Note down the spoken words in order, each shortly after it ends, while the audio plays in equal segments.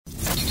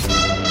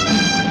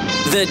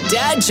The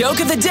dad joke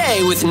of the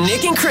day with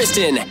Nick and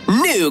Kristen.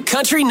 New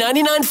Country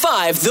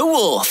 99.5 The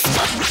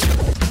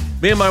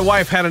Wolf. Me and my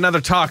wife had another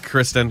talk,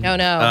 Kristen. Oh,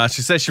 no.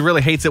 She says she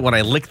really hates it when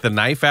I lick the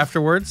knife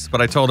afterwards, but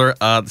I told her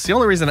it's the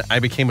only reason I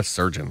became a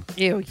surgeon.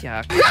 Ew,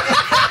 yuck.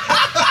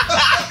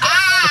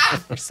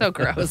 So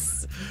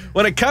gross.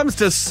 When it comes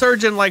to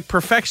surgeon-like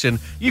perfection,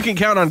 you can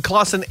count on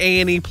Clausen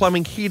A&E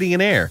Plumbing, Heating,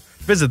 and Air.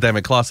 Visit them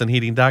at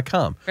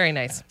ClausenHeating.com. Very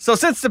nice. So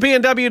since the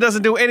B&W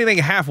doesn't do anything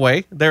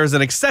halfway, there's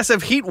an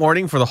excessive heat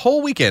warning for the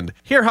whole weekend.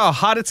 Hear how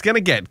hot it's going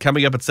to get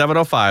coming up at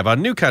 7:05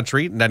 on New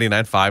Country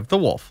 99.5 The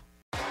Wolf.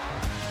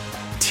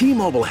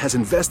 T-Mobile has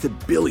invested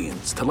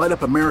billions to light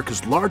up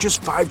America's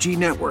largest 5G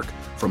network,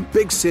 from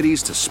big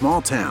cities to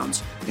small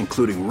towns,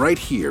 including right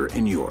here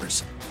in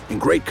yours. And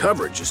great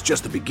coverage is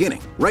just the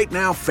beginning. Right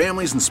now,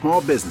 families and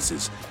small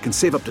businesses can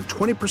save up to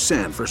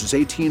 20% versus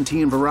AT&T and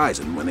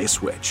Verizon when they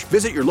switch.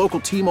 Visit your local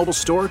T-Mobile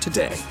store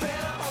today.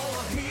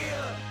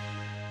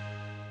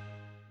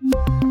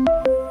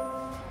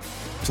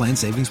 Plan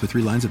savings with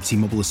 3 lines of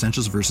T-Mobile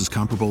Essentials versus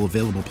comparable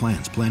available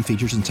plans. Plan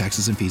features and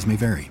taxes and fees may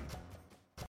vary.